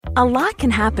A lot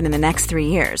can happen in the next 3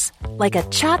 years. Like a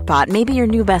chatbot may be your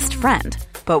new best friend.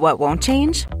 But what won't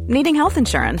change? Needing health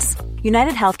insurance.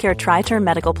 United Healthcare Tri-Term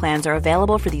Medical Plans are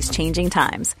available for these changing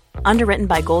times. Underwritten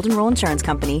by Golden Rule Insurance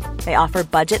Company, they offer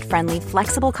budget-friendly,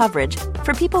 flexible coverage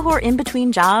for people who are in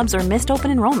between jobs or missed open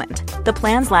enrollment. The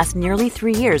plans last nearly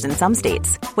 3 years in some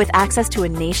states, with access to a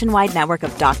nationwide network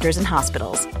of doctors and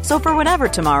hospitals. So for whatever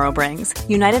tomorrow brings,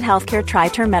 United Healthcare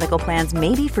Tri-Term Medical Plans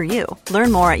may be for you.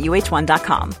 Learn more at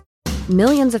uh1.com.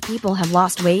 Millions of people have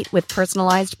lost weight with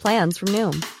personalized plans from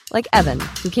Noom. Like Evan,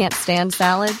 who can't stand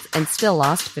salads and still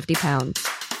lost 50 pounds.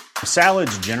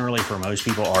 Salads generally for most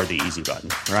people are the easy button,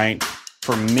 right?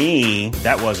 For me,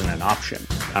 that wasn't an option.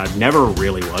 I never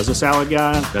really was a salad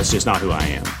guy. That's just not who I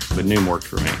am. But Noom worked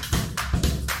for me.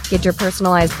 Get your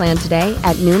personalized plan today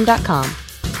at Noom.com.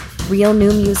 Real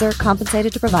Noom user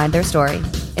compensated to provide their story.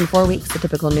 In 4 weeks, the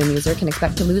typical Noom user can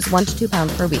expect to lose 1 to 2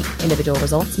 pounds per week. Individual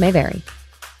results may vary.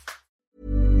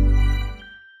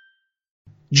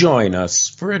 Join us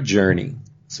for a journey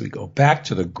as we go back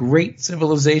to the great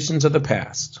civilizations of the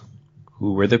past.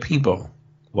 Who were the people?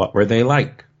 What were they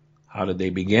like? How did they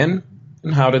begin?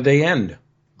 And how did they end?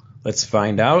 Let's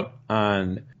find out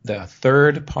on the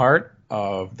third part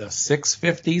of the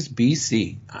 650s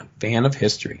BC on Fan of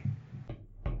History.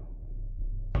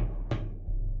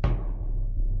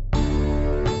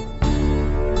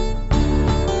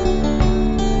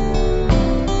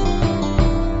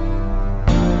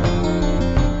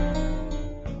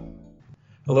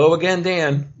 Hello again,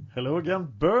 Dan. Hello again,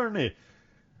 Bernie.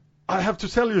 I have to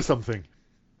tell you something.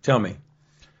 Tell me.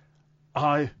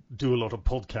 I do a lot of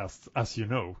podcasts, as you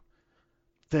know.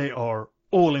 They are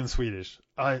all in Swedish.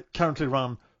 I currently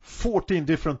run 14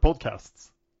 different podcasts.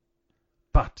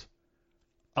 But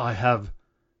I have,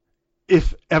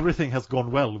 if everything has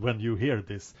gone well when you hear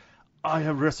this, I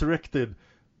have resurrected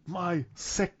my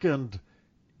second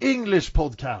English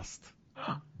podcast.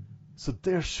 So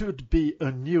there should be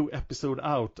a new episode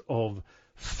out of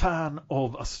Fan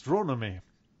of Astronomy.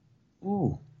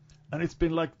 Ooh. And it's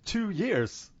been like 2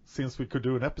 years since we could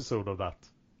do an episode of that.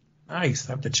 Nice.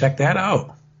 I have to check that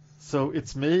out. So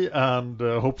it's me and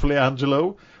hopefully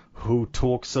Angelo who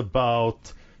talks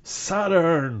about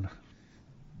Saturn.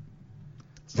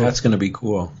 So that's going to be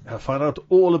cool. I find out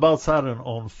all about Saturn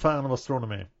on Fan of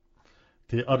Astronomy.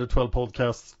 The other 12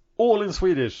 podcasts, all in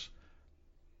Swedish.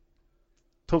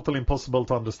 Totally impossible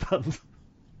to understand.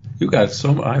 You got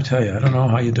so I tell you, I don't know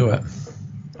how you do it.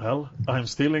 Well, I'm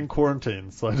still in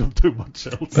quarantine, so I don't do much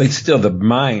else. But still, the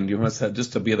mind, you must have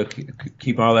just to be able to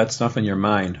keep all that stuff in your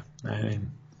mind. I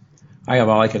mean, I have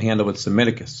all I can handle with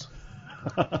Semiticus.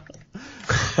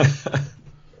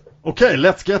 Okay,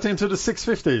 let's get into the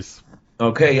 650s.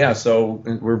 Okay, yeah, so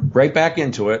we're right back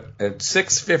into it. At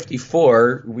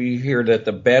 654, we hear that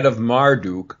the bed of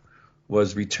Marduk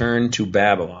was returned to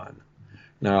Babylon.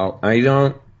 Now, I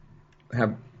don't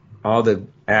have all the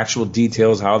actual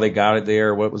details, how they got it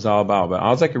there, what it was all about, but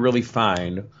all I could really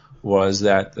find was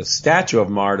that the statue of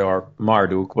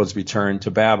Marduk was returned to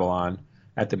Babylon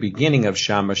at the beginning of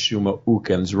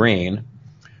Shamash-shuma-ukin's reign.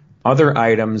 Other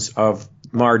items of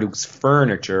Marduk's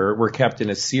furniture were kept in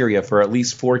Assyria for at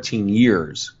least 14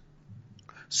 years.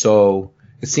 So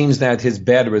it seems that his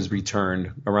bed was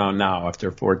returned around now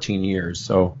after 14 years.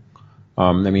 So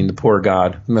I mean, the poor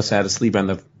god, he must have had to sleep on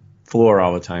the floor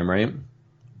all the time, right?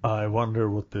 I wonder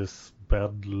what this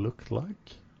bed looked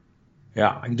like.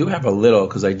 Yeah, I do have a little,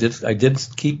 because I did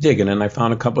keep digging, and I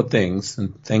found a couple of things.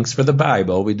 And thanks for the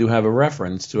Bible, we do have a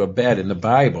reference to a bed in the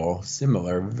Bible,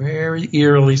 similar, very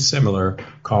eerily similar,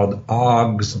 called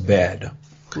Og's bed.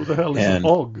 Who the hell is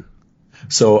Og?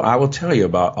 So I will tell you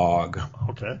about Og.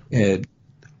 Okay.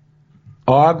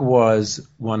 Og was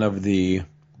one of the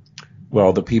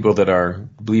people that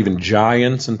believe in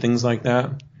giants and things like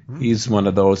that. He's one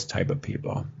of those type of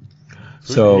people.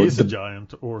 So he's a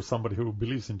giant, or somebody who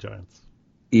believes in giants.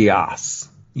 Yes.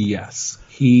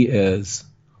 He is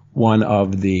one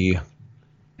of the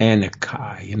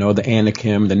Anakai. You know, the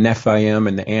Anakim, the Nephilim,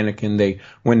 and the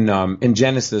Anakim. In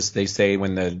Genesis, they say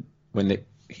when the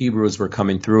Hebrews were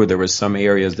coming through, there was some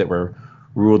areas that were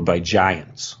ruled by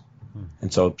giants.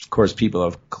 And so, of course, people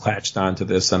have latched onto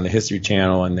this on the History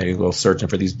Channel, and they go searching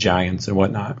for these giants and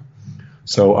whatnot.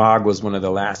 So Og was one of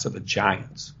the last of the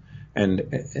giants. And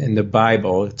in the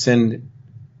Bible,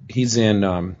 he's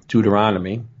in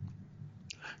Deuteronomy.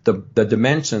 The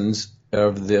dimensions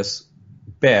of this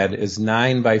bed is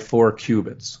 9 by 4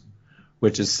 cubits,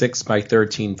 which is 6 by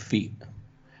 13 feet.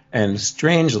 And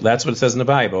strangely, that's what it says in the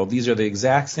Bible. These are the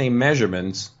exact same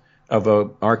measurements of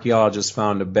an archaeologist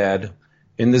found a bed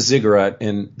in the ziggurat,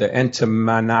 in the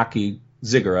Entomonaki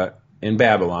ziggurat in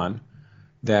Babylon,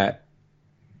 that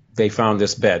they found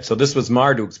this bed. So this was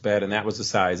Marduk's bed, and that was the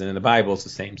size. And in the Bible, it's the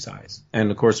same size.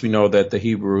 And of course, we know that the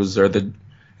Hebrews or the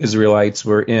Israelites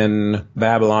were in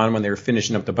Babylon when they were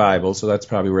finishing up the Bible. So that's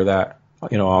probably where that,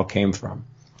 all came from.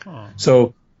 Oh.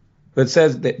 So it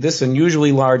says that this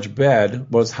unusually large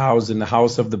bed was housed in the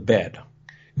house of the bed.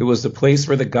 It was the place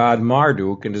where the god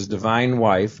Marduk and his divine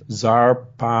wife Zarpanitu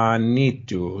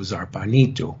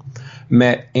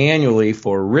met annually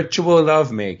for ritual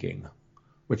lovemaking,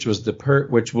 which was the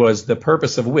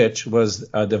purpose of which was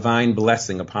a divine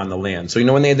blessing upon the land. So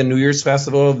when they had the New Year's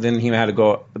festival, then he had to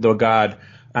go. The god,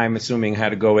 I'm assuming, had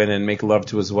to go in and make love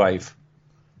to his wife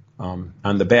on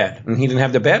the bed, and he didn't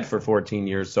have the bed for 14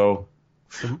 years. So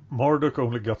Marduk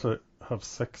only got to have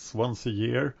sex once a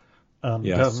year. And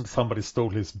yes. Then somebody stole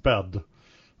his bed.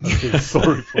 I feel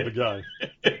sorry for the guy.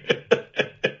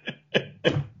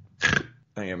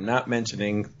 I am not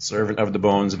mentioning Servant of the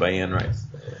Bones by Anne Rice.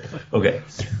 Okay.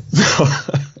 So,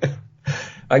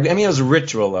 it was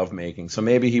ritual lovemaking. So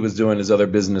maybe he was doing his other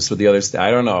business with the other I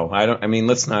don't know.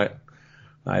 Let's not.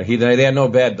 They had no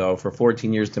bed, though, for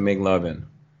 14 years to make love in.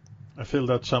 I feel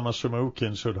that Shamash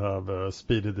Shimokin should have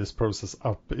speeded this process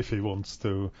up if he wants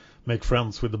to make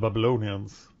friends with the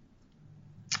Babylonians.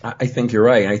 I think you're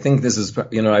right. I think this is,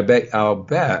 I'll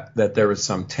bet that there was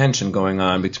some tension going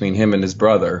on between him and his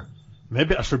brother.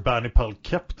 Maybe Ashurbanipal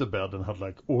kept the bed and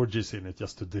had orgies in it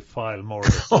just to defile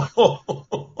Marduk.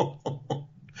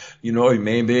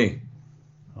 Maybe.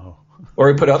 Oh. Or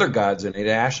he put other gods in it,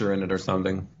 Asher in it or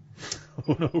something.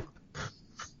 Oh, no.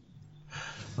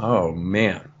 Oh,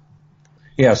 man.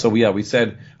 Yeah, so we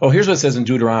said, here's what it says in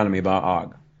Deuteronomy about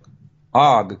Og.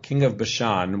 Og, king of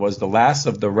Bashan, was the last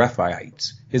of the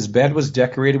Rephaites. His bed was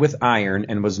decorated with iron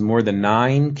and was more than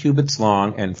 9 cubits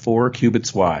long and 4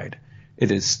 cubits wide.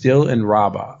 It is still in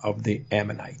Rabbah of the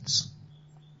Ammonites.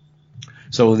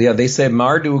 So they said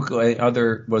Marduk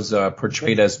was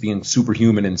portrayed as being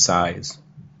superhuman in size.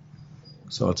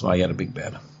 So that's why he had a big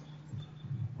bed.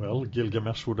 Well,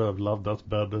 Gilgamesh would have loved that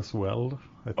bed as well,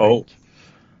 I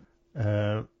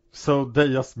think. So they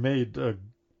just made a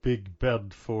big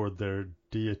bed for their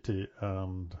deity,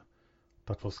 and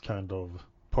that was kind of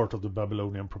part of the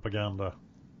Babylonian propaganda.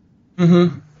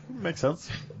 Mm-hmm. Makes sense.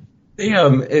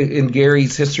 Yeah, in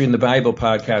Gary's History in the Bible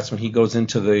podcast, when he goes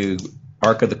into the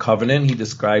Ark of the Covenant, he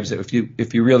describes it.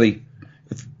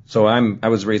 I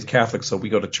was raised Catholic, so we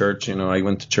go to church. I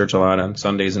went to church a lot on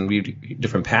Sundays and read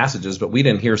different passages, but we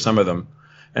didn't hear some of them.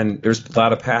 And there's a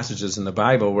lot of passages in the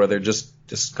Bible where they're just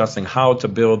discussing how to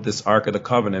build this Ark of the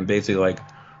Covenant, basically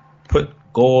put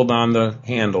gold on the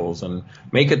handles and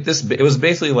make it this. It was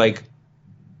basically like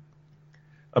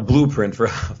a blueprint for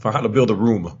how to build a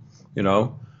room,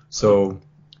 So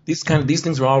these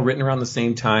things were all written around the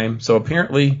same time. So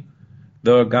apparently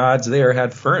the gods there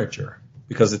had furniture,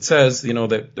 because it says,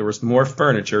 that there was more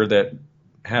furniture that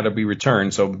had to be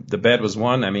returned. So the bed was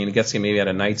one. I guess he maybe had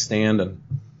a nightstand and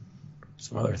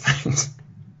some other things.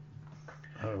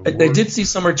 I did see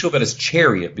some or two about his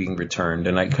chariot being returned,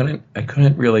 and I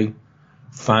couldn't really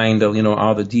find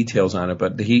all the details on it.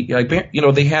 But they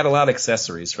had a lot of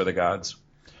accessories for the gods.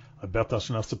 I bet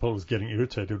Ashurnasirpal was getting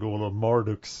irritated with all of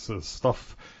Marduk's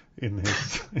stuff in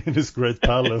his great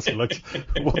palace.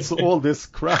 What's all this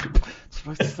crap?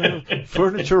 It's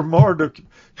furniture, Marduk.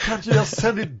 Can't you just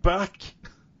send it back?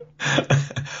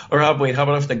 Or how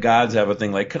about if the gods have a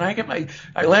thing like, can I get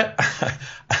I let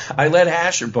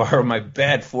Asher borrow my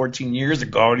bed 14 years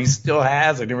ago and he still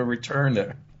has it, never returned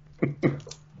it.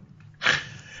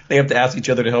 They have to ask each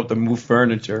other to help them move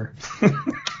furniture.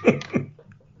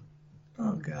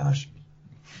 Oh gosh.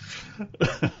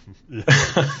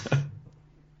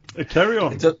 Carry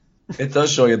on. It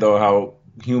does show you though how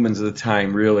humans at the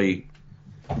time really,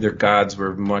 their gods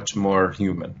were much more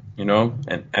human,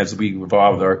 and as we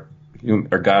evolved, our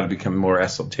God became more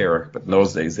esoteric, but in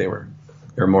those days they were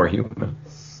more human,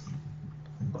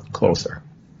 closer.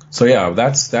 So yeah,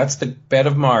 that's the bed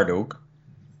of Marduk.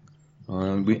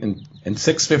 In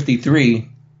 653,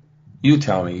 you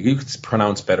tell me, you could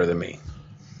pronounce better than me.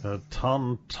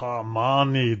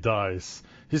 Tantamani dies.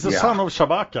 He's the son of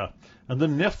Shabaka and the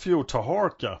nephew of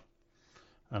Taharka.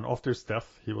 And after his death,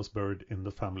 he was buried in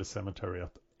the family cemetery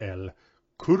at El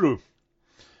Kuru.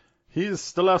 He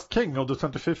is the last king of the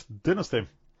 25th dynasty,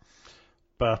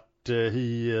 but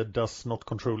he does not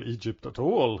control Egypt at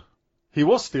all. He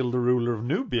was still the ruler of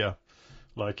Nubia,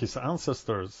 like his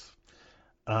ancestors,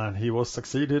 and he was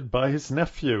succeeded by his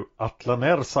nephew,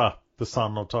 Atlanersa, the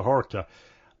son of Taharka.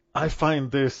 I find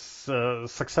this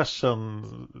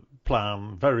succession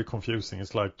plan very confusing.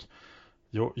 It's like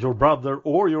your brother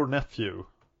or your nephew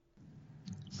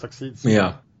succeeds.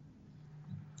 Yeah.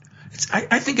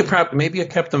 I think maybe it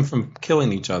kept them from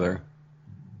killing each other.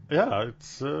 Yeah,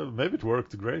 maybe it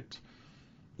worked great.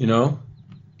 You know,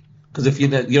 because if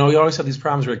you always have these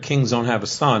problems where kings don't have a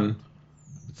son,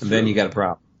 and then you got a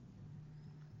problem.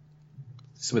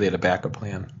 So they had a backup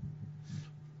plan.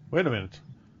 Wait a minute.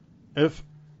 If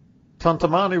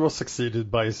Tantamani was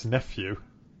succeeded by his nephew,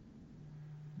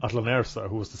 Atlanersa,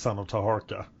 who was the son of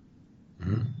Taharqa,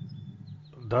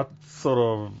 that sort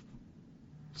of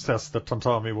says that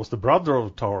Tantami was the brother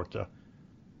of Taharqa,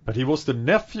 but he was the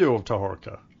nephew of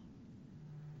Taharqa.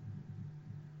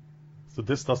 So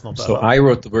this does not add So up. I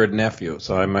wrote the word nephew,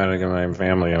 so I might have got my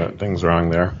family things wrong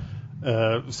there.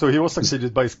 So he was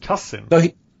succeeded by his cousin, So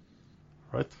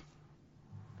right?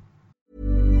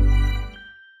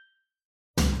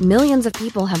 Millions of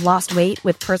people have lost weight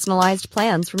with personalized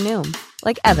plans from Noom.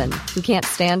 Like Evan, who can't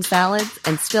stand salads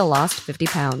and still lost 50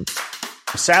 pounds.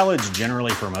 Salads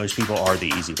generally for most people are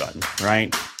the easy button,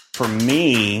 right? For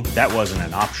me, that wasn't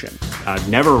an option. I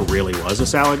never really was a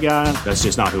salad guy. That's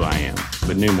just not who I am.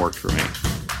 But Noom worked for me.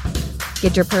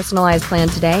 Get your personalized plan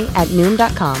today at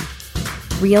Noom.com.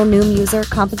 Real Noom user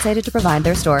compensated to provide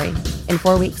their story. In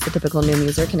 4 weeks, the typical Noom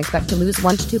user can expect to lose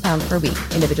 1 to 2 pounds per week.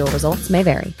 Individual results may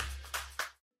vary.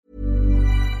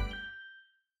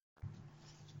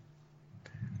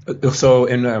 So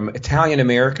in Italian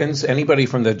Americans, anybody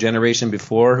from the generation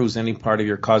before who's any part of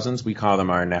your cousins, we call them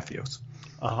our nephews.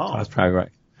 Uh-huh. That's probably right.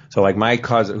 So like my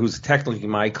cousin, who's technically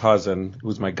my cousin,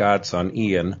 who's my godson,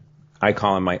 Ian, I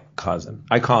call him my cousin.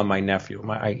 I call him my nephew.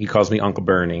 He calls me Uncle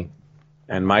Bernie.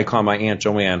 And I call my Aunt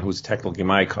Joanne, who's technically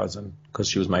my cousin, because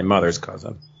she was my mother's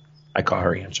cousin. I call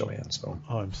her Aunt Joanne. So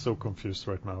I'm so confused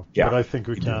right now. Yeah. But I think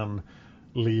we can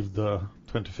leave the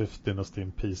 25th dynasty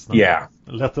in peace now. Yeah.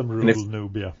 Let them rule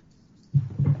Nubia.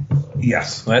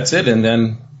 Yes, that's it. And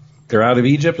then they're out of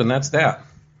Egypt, and that's that.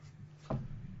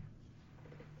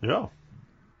 Yeah.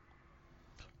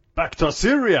 Back to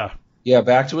Assyria. Yeah,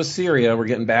 back to Assyria. We're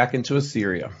getting back into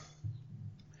Assyria.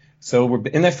 So we're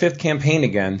in that fifth campaign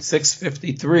again.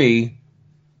 653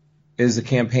 is the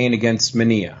campaign against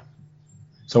Mania.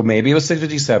 So maybe it was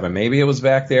 657. Maybe it was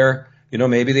back there.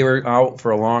 Maybe they were out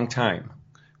for a long time.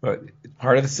 But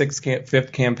part of the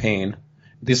fifth campaign,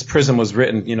 this prism was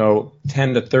written,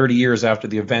 10 to 30 years after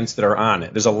the events that are on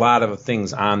it. There's a lot of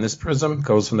things on this prism. It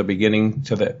goes from the beginning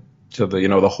to the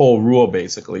the whole rule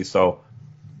basically. So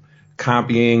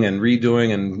copying and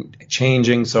redoing and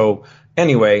changing. So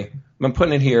anyway, I'm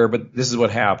putting it here, but this is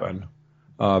what happened.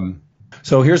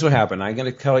 So here's what happened. I'm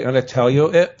going to tell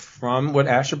you it from what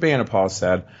Ashurbanipal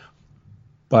said,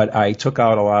 but I took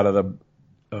out a lot of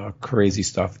the crazy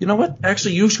stuff. You know what?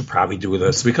 Actually, you should probably do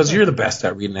this because you're the best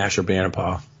at reading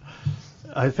Ashurbanipal.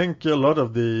 I think a lot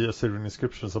of the Assyrian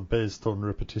inscriptions are based on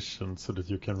repetition so that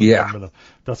you can remember them.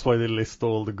 That's why they list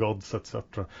all the gods,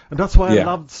 etc. And that's why I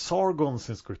loved Sargon's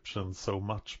inscription so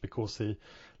much, because he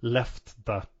left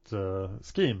that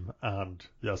scheme and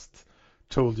just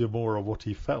told you more of what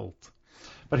he felt.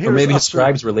 But here, maybe his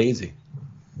scribes were lazy.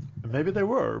 Maybe they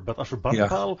were, but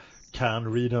Ashurbanipal can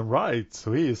read and write,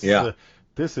 so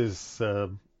this is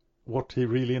what he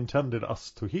really intended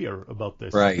us to hear about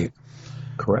this. Right.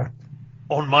 Correct.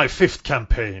 On my fifth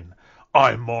campaign,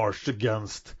 I marched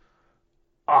against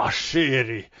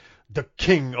Asheri, the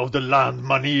king of the land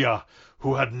Mania,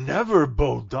 who had never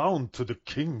bowed down to the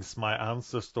kings, my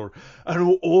ancestor, and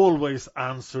who always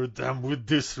answered them with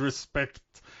disrespect.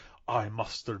 I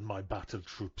mustered my battle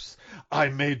troops. I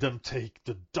made them take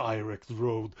the direct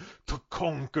road to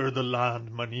conquer the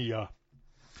land Mania.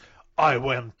 I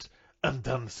went and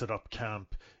then set up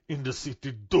camp in the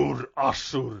city Dur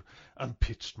Ashur and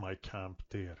pitched my camp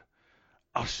there.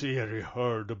 Asheri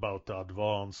heard about the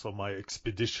advance of my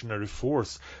expeditionary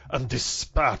force and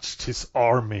dispatched his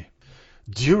army.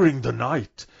 During the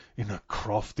night, in a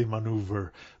crafty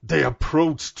maneuver, they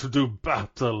approached to do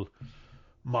battle.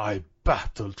 My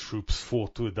battle troops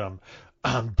fought with them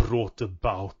and brought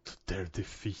about their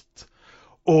defeat.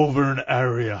 Over an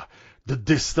area the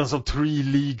distance of 3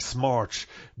 leagues' march,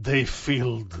 they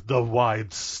filled the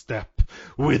wide steppe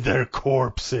with their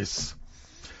corpses.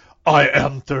 I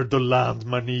entered the land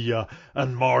Mania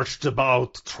and marched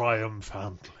about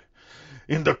triumphantly.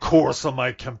 In the course of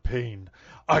my campaign,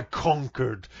 I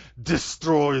conquered,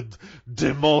 destroyed,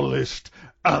 demolished,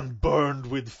 and burned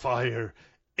with fire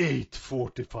 8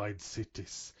 fortified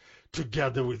cities,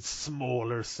 together with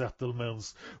smaller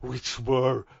settlements which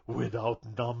were without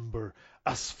number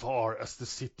as far as the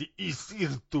city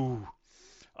Isirtu.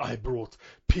 I brought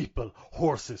people,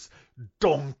 horses,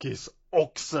 donkeys,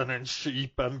 oxen and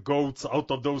sheep and goats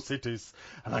out of those cities,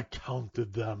 and I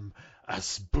counted them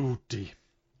as booty.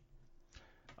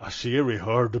 Asheri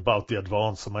heard about the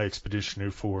advance of my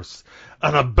expeditionary force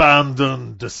and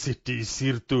abandoned the city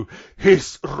Sirtu,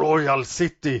 his royal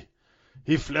city.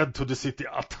 He fled to the city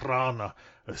Atrana,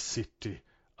 a city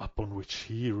upon which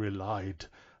he relied,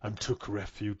 and took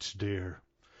refuge there.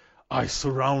 I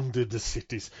surrounded the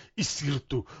cities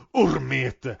Isirtu,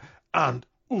 Urmete, and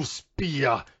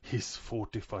Uspia, his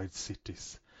fortified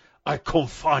cities. I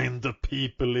confined the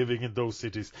people living in those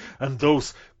cities, and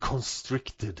those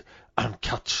constricted and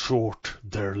cut short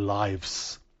their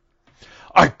lives.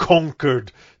 I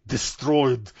conquered,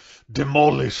 destroyed,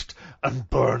 demolished, and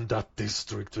burned that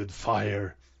district with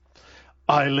fire.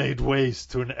 I laid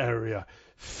waste to an area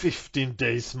 15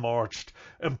 days marched,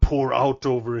 and poured out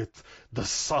over it the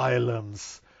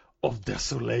silence of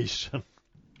desolation.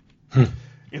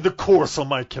 In the course of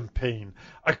my campaign,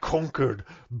 I conquered,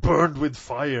 burned with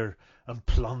fire, and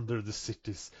plundered the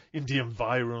cities in the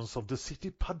environs of the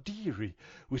city Padiri,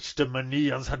 which the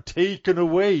Manians had taken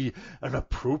away and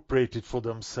appropriated for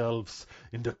themselves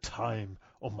in the time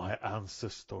of my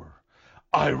ancestor.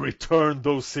 I returned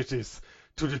those cities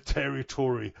to the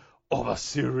territory of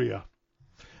Assyria.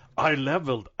 I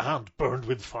leveled and burned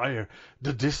with fire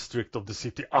the district of the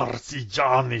city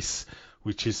Arsijanis,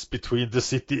 which is between the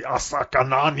city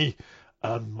Asakanani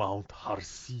and Mount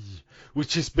Harsi,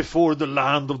 which is before the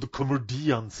land of the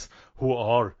Comordians, who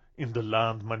are in the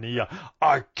land Mania.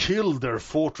 I killed their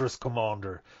fortress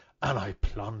commander, and I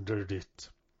plundered it.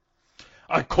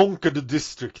 I conquered the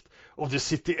district of the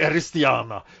city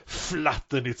Eristiana,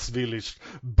 flattened its village,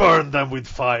 burned them with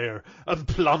fire, and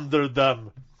plundered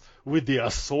them. With the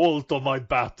assault of my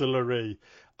battle array,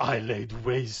 I laid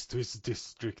waste to his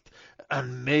district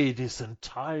and made his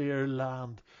entire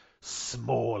land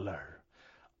smaller.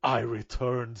 I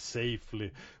returned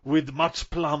safely with much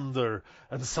plunder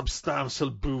and substantial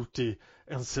booty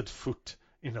and set foot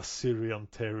in Assyrian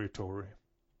territory.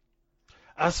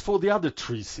 As for the other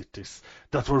 3 cities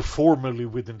that were formerly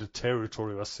within the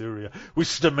territory of Assyria,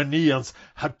 which the Manians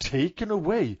had taken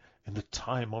away in the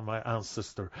time of my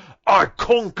ancestor, I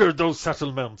conquered those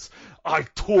settlements. I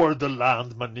tore the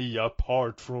land Mania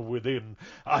apart from within.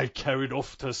 I carried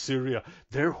off to Assyria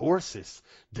their horses,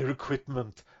 their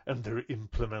equipment, and their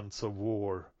implements of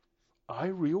war. I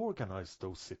reorganized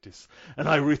those cities, and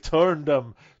I returned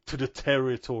them to the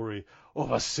territory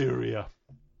of Assyria.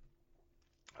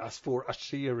 As for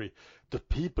Asheri, the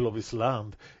people of his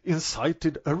land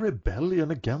incited a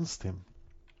rebellion against him.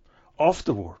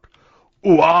 Afterward,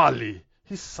 Uali,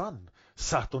 his son,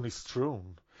 sat on his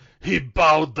throne. He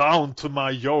bowed down to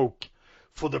my yoke.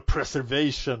 For the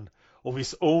preservation of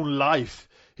his own life,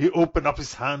 he opened up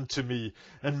his hand to me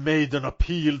and made an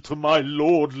appeal to my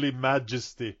lordly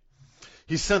majesty.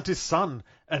 He sent his son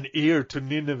and heir to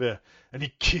Nineveh, and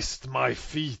he kissed my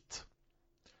feet.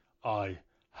 I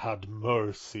had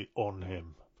mercy on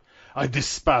him. I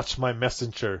dispatched my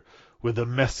messenger with a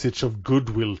message of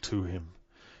goodwill to him.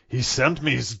 He sent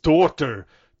me his daughter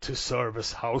to serve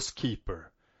as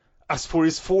housekeeper. As for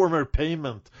his former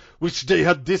payment, which they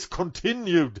had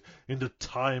discontinued in the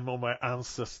time of my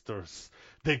ancestors,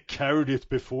 they carried it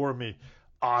before me.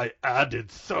 I added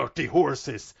 30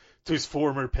 horses to his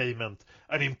former payment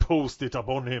and imposed it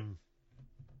upon him.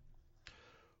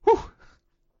 Whew.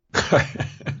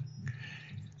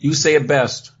 You say it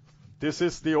best. This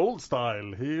is the old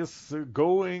style. He is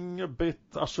going a bit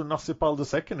Ashurnasirpal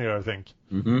II here, I think.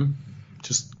 Mm-hmm.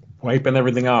 Just wiping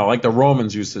everything out, like the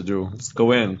Romans used to do. Just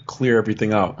go in, clear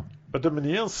everything out. But the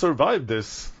Manians survived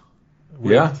this.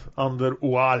 Under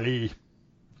Uali.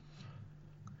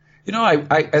 You know,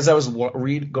 I as I was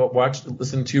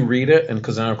listening to you read it, and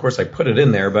because of course I put it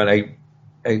in there, but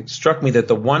it struck me that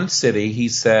the one city he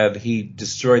said he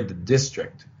destroyed the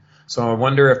district. So I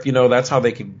wonder if, that's how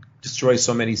they could destroy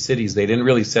so many cities. They didn't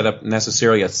really set up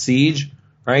necessarily a siege,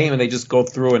 right? And they just go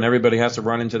through and everybody has to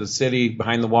run into the city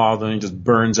behind the wall, and it just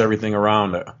burns everything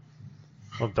around it.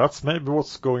 Well, that's maybe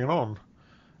what's going on.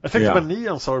 I think the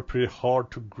Manians are pretty hard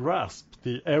to grasp.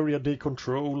 The area they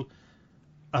control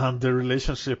and their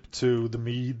relationship to the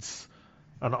Medes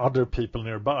and other people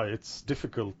nearby. It's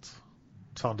difficult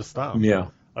to understand. Yeah.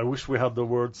 I wish we had the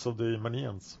words of the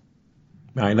Manians.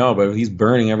 I know, but he's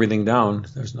burning everything down.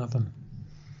 There's nothing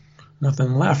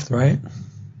left, right?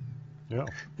 Yeah.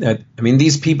 I mean,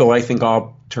 these people, I think,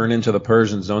 all turn into the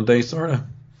Persians, don't they, sort of?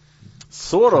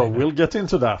 Sort of. We'll get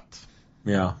into that.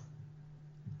 Yeah.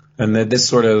 And that this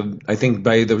sort of, I think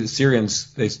by the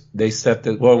Assyrians, they set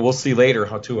the, well, we'll see later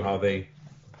how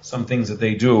some things that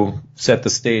they do set the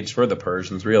stage for the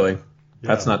Persians, really. Yeah.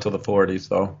 That's not till the 40s,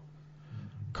 though.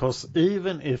 Because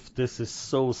even if this is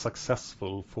so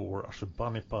successful for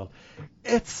Ashurbanipal,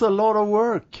 it's a lot of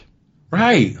work.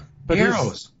 Right. But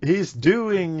Heroes. he's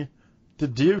doing the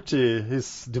duty,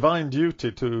 his divine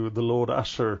duty to the Lord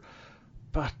Asher.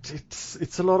 But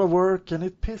it's a lot of work, and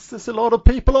it pisses a lot of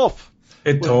people off.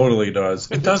 It totally does.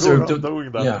 It does.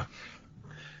 Doing that. Yeah.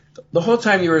 The whole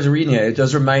time you were reading it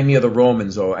does remind me of the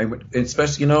Romans, though.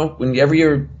 Especially, whenever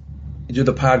you do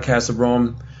the podcast of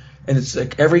Rome, and it's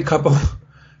like every couple,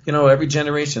 every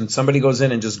generation, somebody goes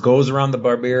in and just goes around the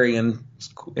barbarian,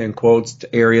 in quotes,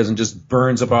 areas and just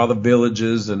burns up all the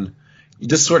villages, and you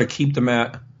just sort of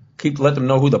let them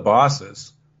know who the boss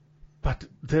is. But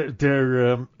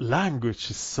their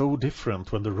language is so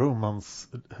different when the Romans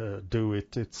do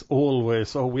it. It's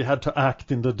always, we had to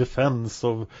act in the defense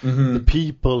of the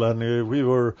people, and we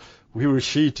were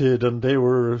cheated, and they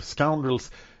were scoundrels.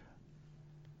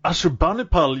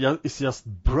 Ashurbanipal is just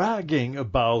bragging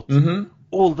about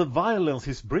all the violence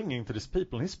he's bringing to these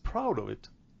people, and he's proud of it.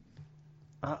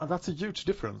 And that's a huge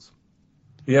difference.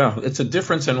 Yeah, it's a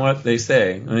difference in what they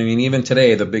say. I mean, even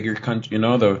today, the bigger country,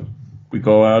 we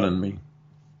go out and we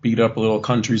beat up a little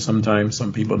country sometimes.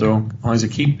 Some people do. As long as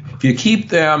if you keep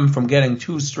them from getting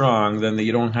too strong, then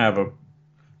you don't have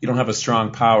a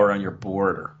strong power on your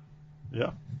border.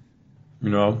 Yeah.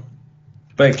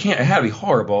 But it had to be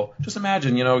horrible. Just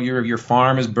imagine, your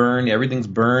farm is burned, everything's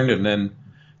burned, and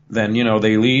then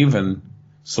they leave, and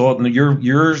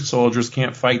your soldiers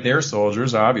can't fight their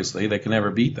soldiers. Obviously, they can never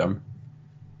beat them.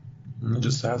 And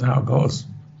just that's how it goes.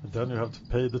 And then you have to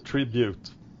pay the tribute.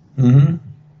 Mm-hmm.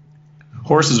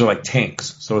 Horses are like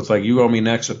tanks, so it's like you owe me an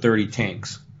extra 30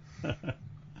 tanks.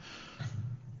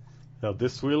 Yeah,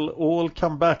 this will all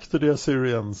come back to the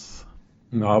Assyrians.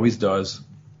 It always does.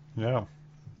 Yeah.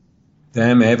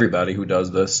 Them, everybody who does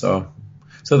this. So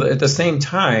at the same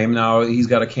time, now he's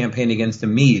got a campaign against the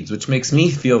Medes, which makes me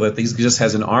feel that he just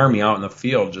has an army out in the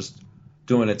field just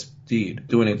doing its deed,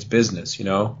 doing its business,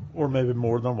 Or maybe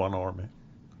more than one army.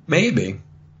 Maybe.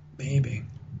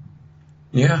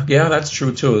 Yeah, that's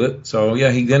true too. So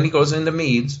yeah, he goes into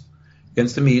Medes,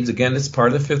 against the Medes. Again, it's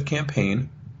part of the 5th campaign.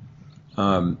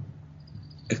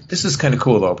 This is kind of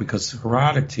cool though, because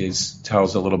Herodotus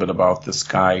tells a little bit about this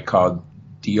guy called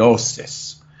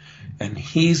Deioces. And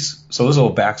there's a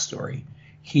little backstory.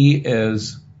 He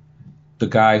is the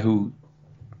guy who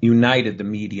united the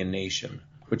Median nation,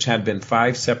 which had been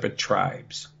 5 separate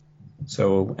tribes.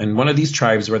 So, and one of these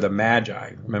tribes were the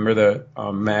Magi. Remember the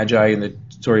Magi in the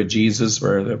story of Jesus,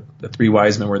 where the 3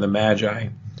 wise men were the Magi?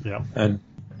 Yeah. And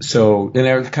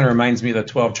it kind of reminds me of the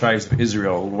 12 tribes of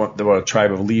Israel, the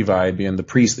tribe of Levi being the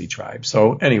priestly tribe.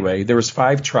 So anyway, there was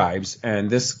 5 tribes, and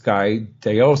this guy,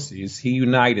 Deioces, he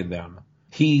united them.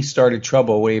 He started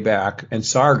trouble way back, and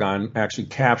Sargon actually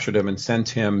captured him and sent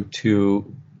him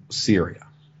to Syria.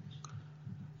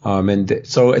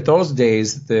 So at those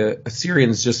days, the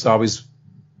Assyrians just always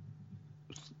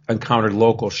encountered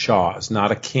local shahs,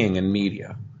 not a king in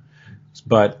Media.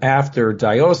 But after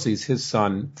Deioces, his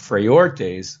son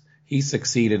Phraortes, he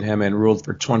succeeded him and ruled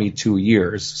for 22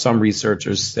 years. Some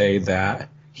researchers say that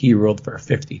he ruled for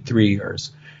 53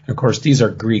 years. And of course, these are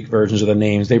Greek versions of the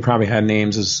names. They probably had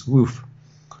names as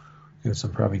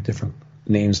some probably different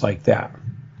names like that.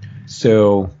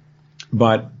 So,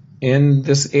 but in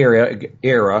this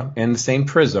era, in the same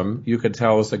prism, you could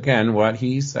tell us again what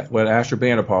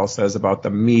Ashurbanipal says about the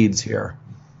Medes here.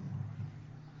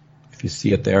 If you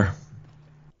see it there.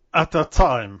 At that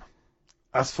time,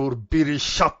 as for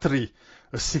Birishatri,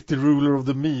 a city ruler of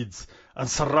the Medes, and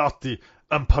Sarati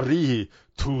and Parihi,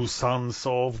 2 sons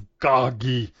of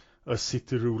Gagi, a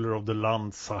city ruler of the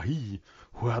land Sahi,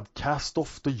 who had cast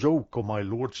off the yoke of my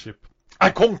lordship, I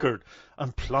conquered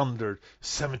and plundered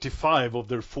 75 of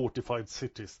their fortified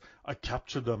cities. I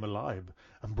captured them alive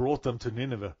and brought them to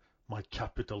Nineveh, my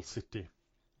capital city.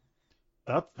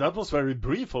 That was very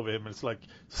brief of him. It's like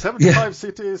 75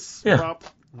 cities,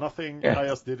 nothing, I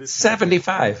just did it.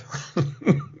 75.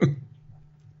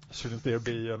 Shouldn't there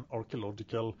be an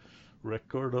archaeological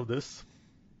record of this?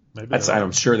 Maybe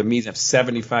I'm sure the Medes have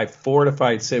 75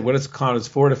 fortified cities. What is called as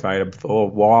fortified? A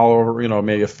wall or,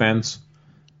 maybe a fence?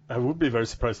 I would be very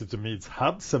surprised if the Medes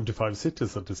had 75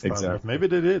 cities at this time. Exactly. But maybe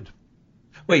they did.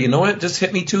 Wait, you know what just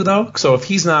hit me too, though? So if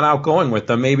he's not outgoing with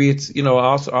them, maybe it's,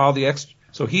 also all the extra.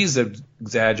 So he's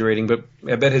exaggerating, but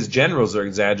I bet his generals are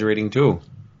exaggerating too.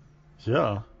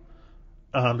 Yeah.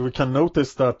 And we can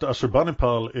notice that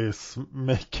Ashurbanipal is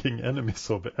making enemies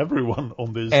of everyone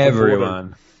on the eastern Everyone.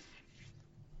 border.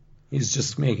 He's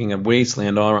just making a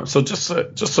wasteland all around. So just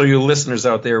so you listeners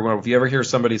out there, if you ever hear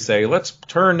somebody say, let's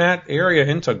turn that area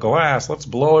into glass, let's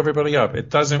blow everybody up, it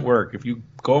doesn't work. If you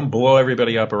go and blow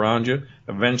everybody up around you,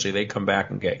 eventually they come back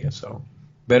and get you. So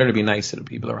better to be nice to the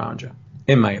people around you,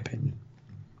 in my opinion.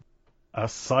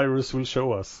 As Cyrus will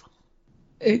show us.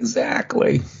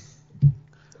 Exactly.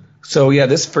 So, yeah,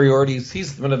 this Phraortes,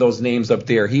 he's one of those names up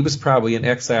there. He was probably in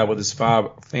exile with his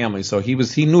family, so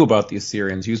he knew about the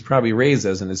Assyrians. He was probably raised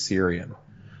as an Assyrian.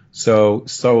 So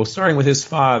starting with his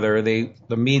father, the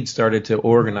Medes started to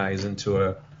organize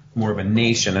into more of a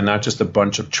nation and not just a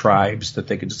bunch of tribes that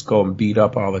they could just go and beat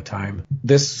up all the time.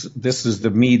 This is the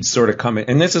Medes sort of coming,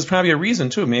 and this is probably a reason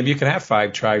too. Maybe you could have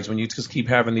 5 tribes when you just keep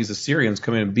having these Assyrians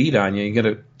come in and beat on you. You got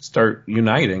to start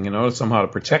uniting, somehow to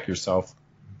protect yourself.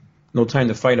 No time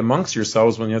to fight amongst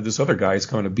yourselves when you have this other guys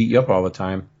coming to beat you up all the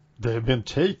time. They've been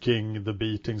taking the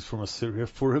beatings from Assyria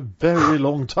for a very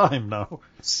long time now.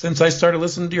 Since I started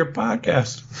listening to your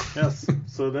podcast. Yes,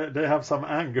 so they have some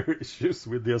anger issues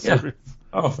with the Assyrians. Yeah.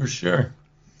 Oh, for sure.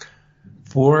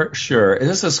 For sure.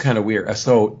 This is kind of weird.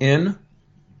 So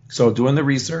doing the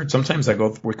research, sometimes I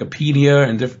go through Wikipedia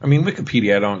and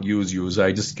Wikipedia I don't use.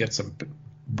 I just get some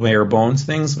bare bones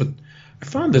things, but I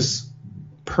found this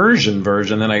Persian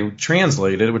version and I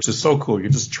translated it, which is so cool. You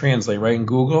just translate right in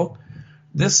Google.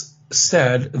 This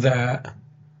said that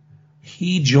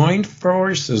he joined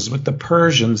forces with the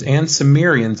Persians and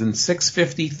Cimmerians in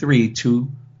 653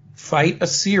 to fight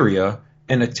Assyria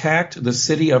and attacked the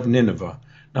city of Nineveh.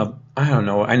 Now, I don't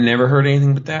know. I never heard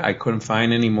anything but that. I couldn't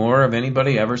find any more of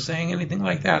anybody ever saying anything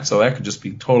like that. So that could just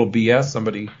be total BS,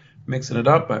 somebody mixing it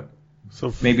up. But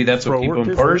so maybe that's what people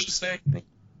in Persia say.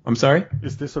 I'm sorry?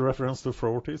 Is this a reference to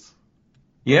Phraortes?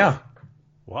 Yeah.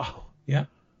 Wow. Yeah.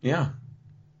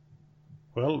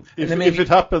 Well, if it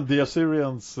happened, the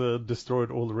Assyrians destroyed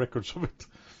all the records of it.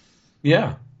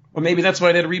 Yeah. Well, maybe that's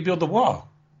why they had to rebuild the wall.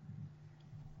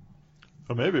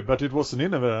 Or maybe, but it was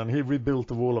Nineveh, and he rebuilt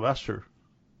the wall of Ashur.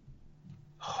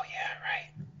 Oh, yeah, right.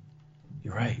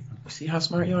 You're right. See how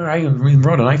smart you are? I even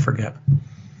wrote it, I forget.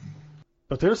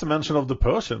 But there's a mention of the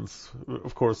Persians,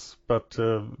 of course, but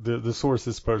the source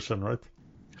is Persian, right?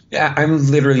 Yeah, I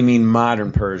literally mean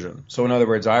modern Persian. So in other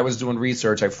words, I was doing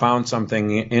research, I found something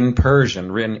in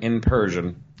Persian, written in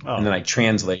Persian, and then I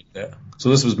translated it. So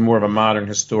this was more of a modern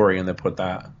historian that put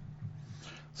that.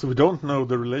 So we don't know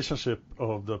the relationship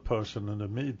of the Persian and the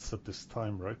Medes at this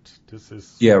time, right?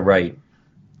 Yeah, right.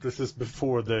 This is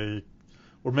before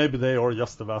or maybe they are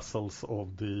just the vassals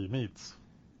of the Medes.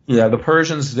 Yeah, the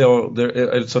Persians,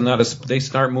 they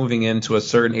start moving into a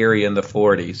certain area in the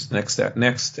 40s,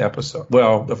 next episode.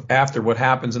 Well, after what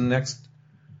happens in the next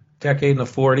decade in the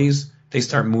 40s, they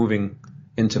start moving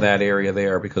into that area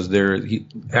there because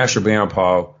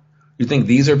Ashurbanipal, you think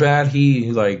these are bad?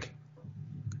 He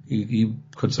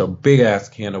puts a big ass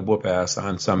can of whoop ass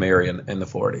on some area in the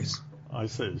 40s. I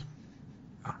see.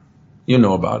 You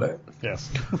know about it. Yes.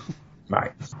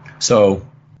 Right. So,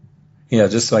 yeah,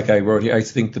 just like I wrote here, I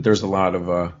think that there's a lot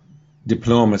of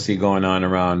diplomacy going on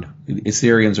around. The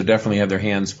Assyrians will definitely have their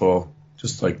hands full,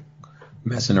 just like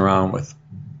messing around with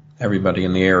everybody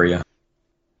in the area.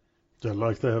 Yeah,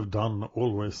 like they have done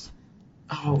always.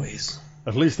 Always.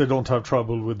 At least they don't have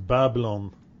trouble with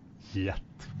Babylon yet.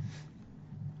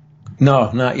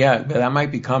 No, not yet. But that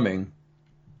might be coming.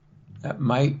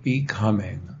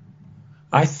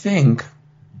 I think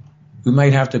we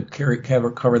might have to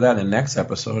cover that in the next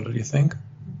episode. Do you think?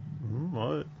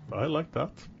 I like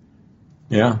that.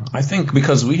 Yeah, I think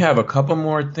because we have a couple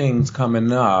more things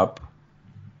coming up,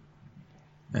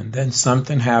 and then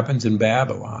something happens in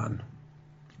Babylon.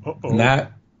 Uh-oh. And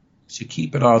that should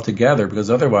keep it all together, because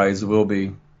otherwise we'll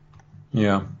be,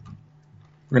 we're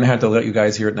going to have to let you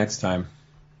guys hear it next time.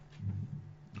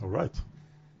 All right.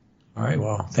 All right,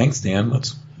 well, thanks, Dan. I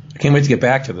can't wait to get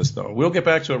back to this, though. We'll get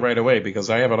back to it right away, because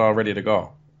I have it all ready to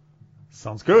go.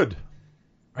 Sounds good.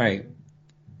 All right.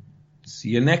 See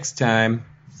you next time.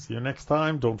 See you next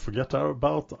time. Don't forget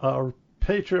about our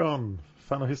Patreon.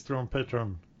 Fan of History on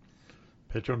Patreon.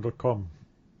 Patreon.com.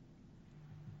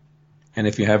 And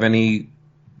if you have any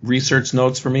research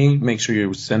notes for me, make sure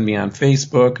you send me on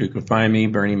Facebook. You can find me,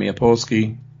 Bernie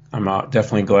Mayapolsky. I'm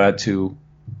definitely glad to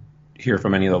hear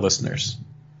from any of the listeners.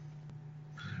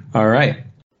 All right.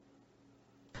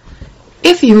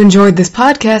 If you enjoyed this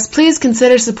podcast, please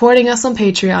consider supporting us on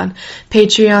Patreon.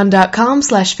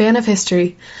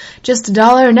 Patreon.com/fanofhistory. Just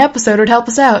 $1 an episode would help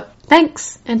us out.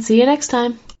 Thanks, and see you next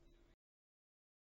time.